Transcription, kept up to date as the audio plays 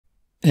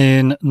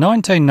In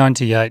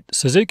 1998,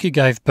 Suzuki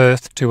gave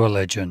birth to a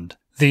legend,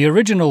 the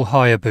original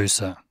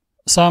Hayabusa.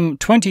 Some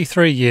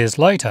 23 years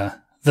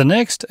later, the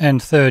next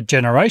and third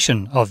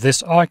generation of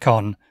this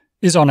icon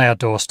is on our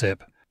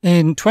doorstep.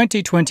 In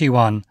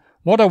 2021,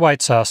 what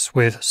awaits us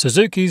with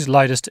Suzuki's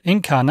latest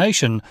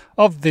incarnation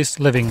of this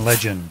living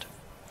legend?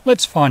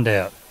 Let's find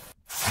out.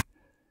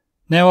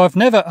 Now, I've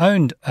never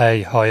owned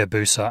a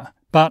Hayabusa,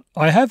 but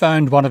I have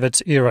owned one of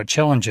its era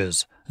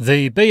challengers,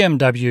 the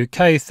BMW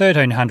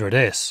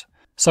K1300S.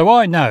 So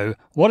I know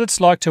what it's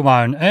like to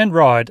own and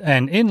ride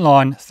an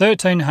inline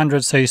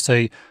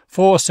 1300cc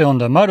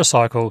four-cylinder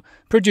motorcycle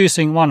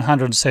producing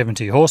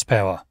 170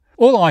 horsepower.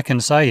 All I can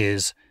say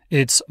is,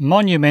 it's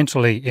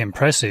monumentally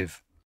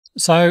impressive.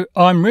 So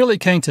I'm really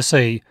keen to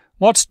see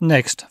what's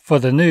next for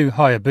the new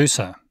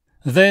Hayabusa.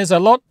 There's a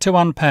lot to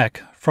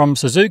unpack from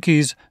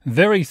Suzuki's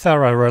very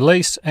thorough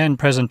release and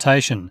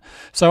presentation,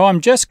 so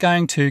I'm just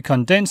going to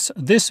condense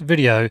this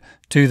video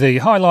to the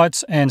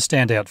highlights and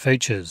standout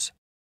features.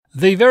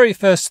 The very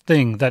first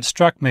thing that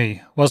struck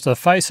me was the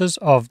faces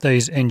of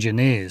these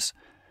engineers.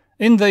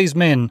 In these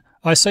men,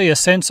 I see a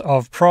sense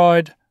of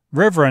pride,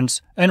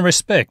 reverence and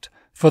respect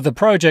for the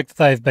project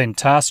they've been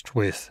tasked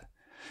with.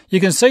 You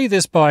can see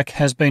this bike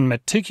has been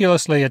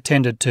meticulously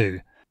attended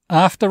to.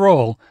 After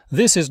all,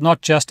 this is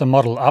not just a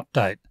model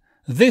update.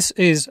 This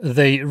is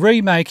the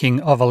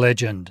remaking of a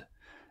legend.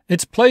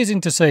 It's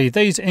pleasing to see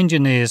these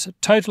engineers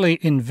totally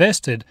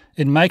invested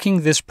in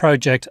making this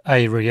project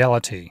a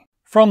reality.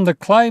 From the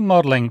clay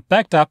modelling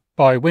backed up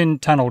by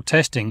wind tunnel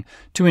testing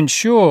to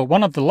ensure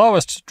one of the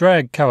lowest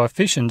drag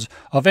coefficients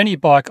of any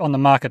bike on the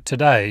market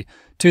today,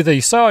 to the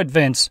side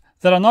vents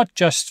that are not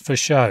just for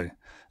show.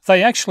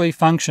 They actually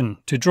function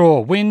to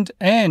draw wind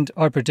and,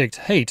 I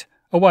predict, heat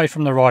away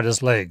from the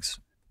rider's legs.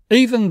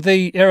 Even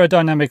the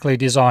aerodynamically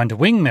designed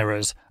wing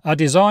mirrors are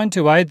designed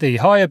to aid the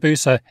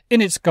Hayabusa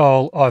in its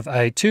goal of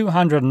a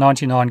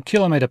 299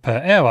 km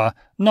per hour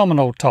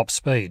nominal top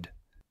speed.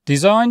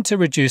 Designed to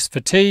reduce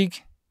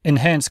fatigue,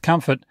 enhance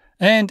comfort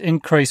and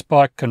increase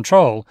bike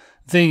control,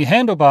 the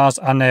handlebars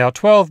are now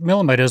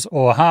 12mm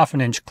or half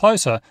an inch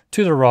closer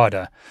to the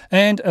rider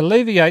and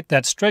alleviate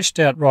that stretched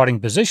out riding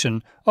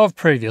position of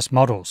previous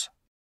models.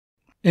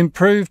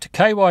 Improved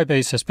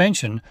KYB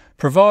suspension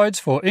provides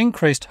for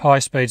increased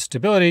high-speed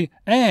stability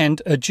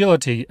and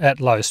agility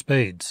at low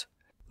speeds.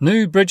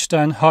 New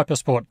Bridgestone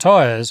Hypersport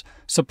tyres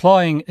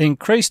supplying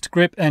increased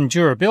grip and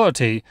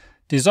durability,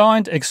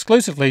 designed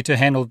exclusively to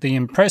handle the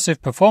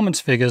impressive performance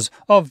figures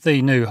of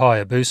the new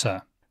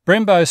Hayabusa.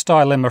 Brembo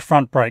Stylemma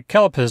front brake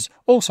calipers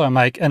also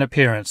make an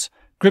appearance,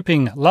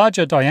 gripping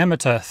larger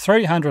diameter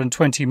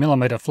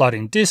 320mm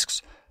floating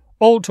discs,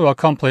 all to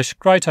accomplish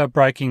greater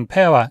braking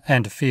power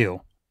and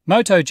feel.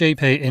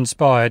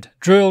 MotoGP-inspired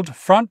drilled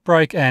front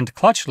brake and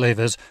clutch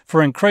levers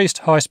for increased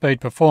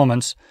high-speed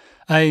performance.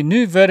 A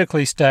new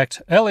vertically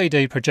stacked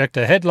LED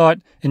projector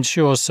headlight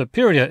ensures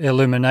superior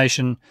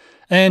illumination,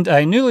 and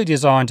a newly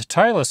designed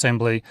tail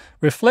assembly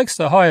reflects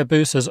the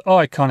Hayabusa's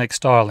iconic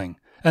styling,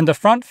 and the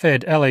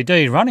front-fed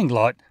LED running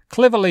light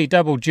cleverly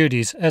double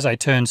duties as a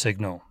turn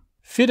signal.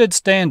 Fitted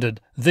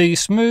standard, the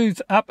smooth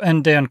up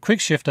and down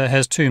quickshifter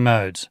has two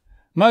modes.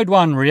 Mode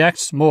 1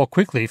 reacts more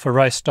quickly for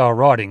race-style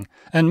riding,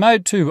 and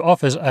Mode 2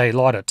 offers a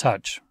lighter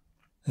touch.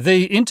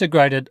 The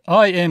integrated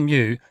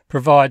IMU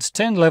provides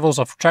 10 levels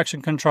of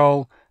traction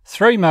control,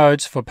 3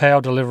 modes for power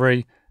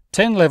delivery,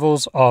 10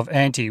 levels of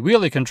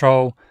anti-wheelie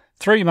control,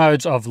 3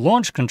 modes of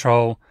launch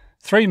control,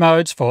 3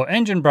 modes for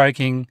engine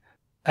braking.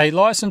 A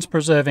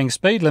license-preserving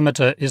speed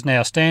limiter is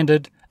now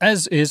standard,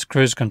 as is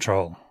cruise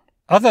control.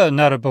 Other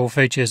notable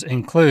features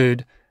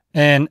include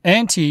an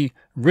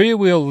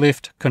anti-rear-wheel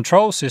lift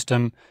control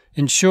system,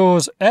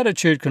 ensures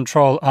attitude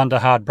control under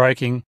hard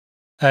braking,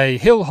 a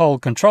hill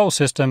hold control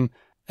system,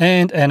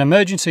 and an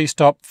emergency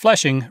stop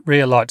flashing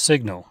rear light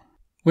signal.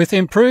 With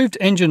improved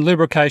engine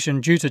lubrication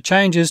due to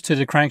changes to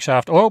the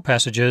crankshaft oil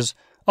passages,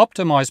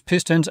 optimised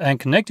pistons and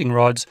connecting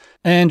rods,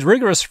 and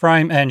rigorous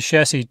frame and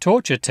chassis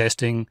torture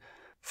testing,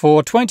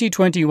 for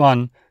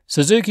 2021,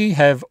 Suzuki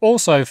have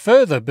also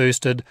further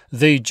boosted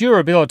the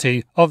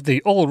durability of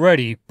the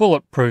already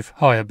bulletproof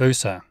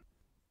Hayabusa.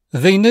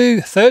 The new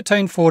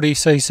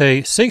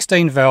 1340cc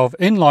 16-valve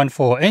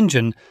inline-4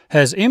 engine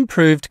has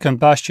improved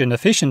combustion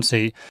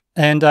efficiency,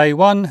 and a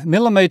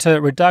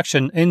 1mm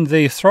reduction in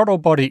the throttle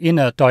body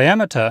inner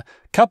diameter,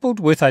 coupled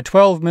with a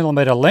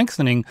 12mm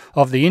lengthening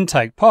of the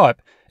intake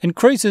pipe,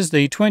 increases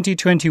the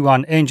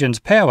 2021 engine's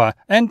power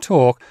and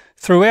torque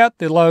throughout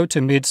the low to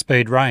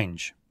mid-speed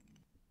range.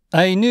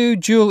 A new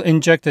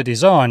dual-injector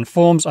design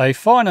forms a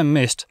finer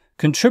mist,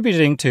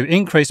 contributing to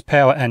increased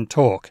power and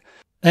torque,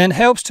 and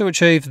helps to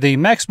achieve the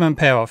maximum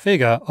power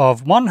figure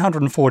of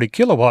 140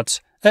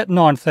 kilowatts at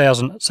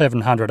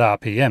 9,700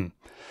 RPM,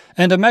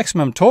 and a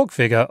maximum torque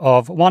figure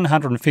of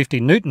 150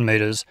 Newton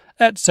meters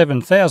at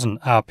 7,000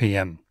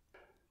 RPM.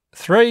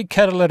 3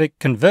 catalytic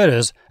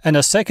converters and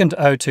a second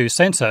O2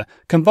 sensor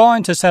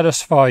combine to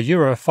satisfy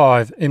Euro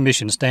 5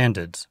 emission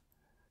standards.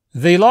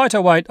 The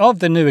lighter weight of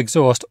the new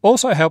exhaust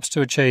also helps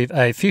to achieve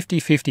a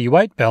 50-50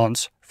 weight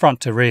balance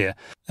front to rear,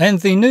 and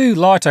the new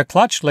lighter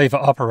clutch lever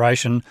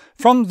operation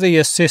from the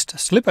assist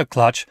slipper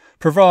clutch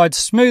provides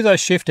smoother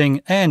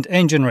shifting and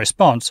engine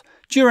response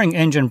during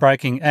engine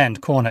braking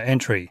and corner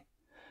entry.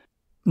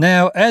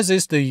 Now, as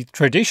is the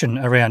tradition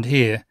around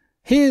here,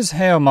 here's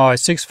how my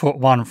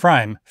 6'1"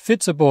 frame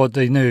fits aboard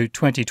the new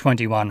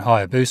 2021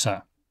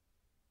 Hayabusa.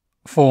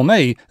 For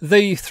me,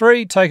 the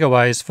three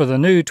takeaways for the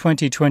new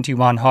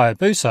 2021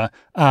 Hayabusa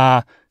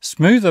are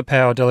smoother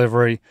power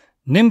delivery,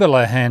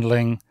 nimbler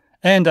handling,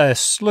 and a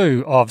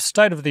slew of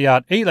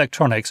state-of-the-art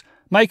electronics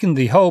making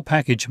the whole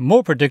package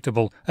more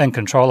predictable and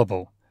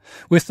controllable.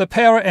 With the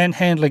power and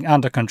handling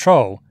under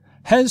control,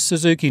 has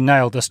Suzuki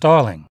nailed the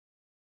styling?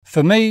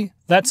 For me,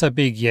 that's a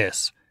big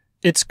yes.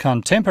 It's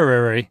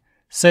contemporary,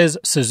 says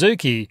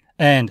Suzuki,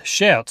 and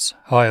shouts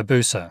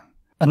Hayabusa.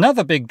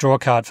 Another big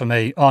drawcard for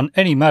me on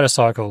any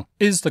motorcycle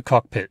is the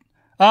cockpit.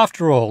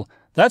 After all,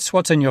 that's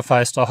what's in your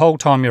face the whole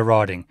time you're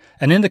riding,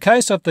 and in the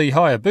case of the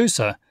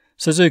Hayabusa,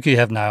 Suzuki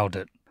have nailed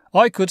it.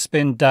 I could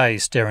spend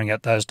days staring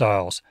at those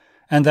dials,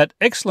 and that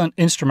excellent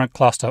instrument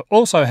cluster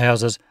also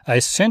houses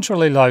a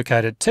centrally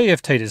located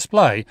TFT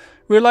display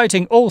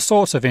relating all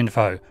sorts of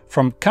info,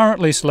 from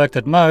currently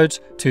selected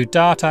modes to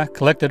data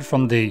collected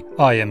from the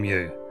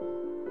IMU.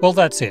 Well,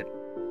 that's it.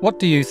 What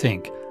do you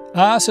think?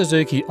 Are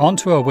Suzuki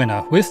onto a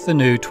winner with the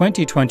new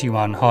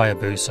 2021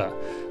 Hayabusa?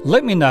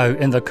 Let me know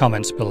in the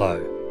comments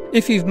below.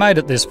 If you've made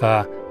it this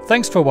far,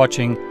 thanks for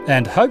watching,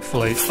 and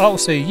hopefully I'll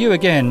see you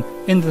again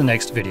in the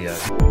next video.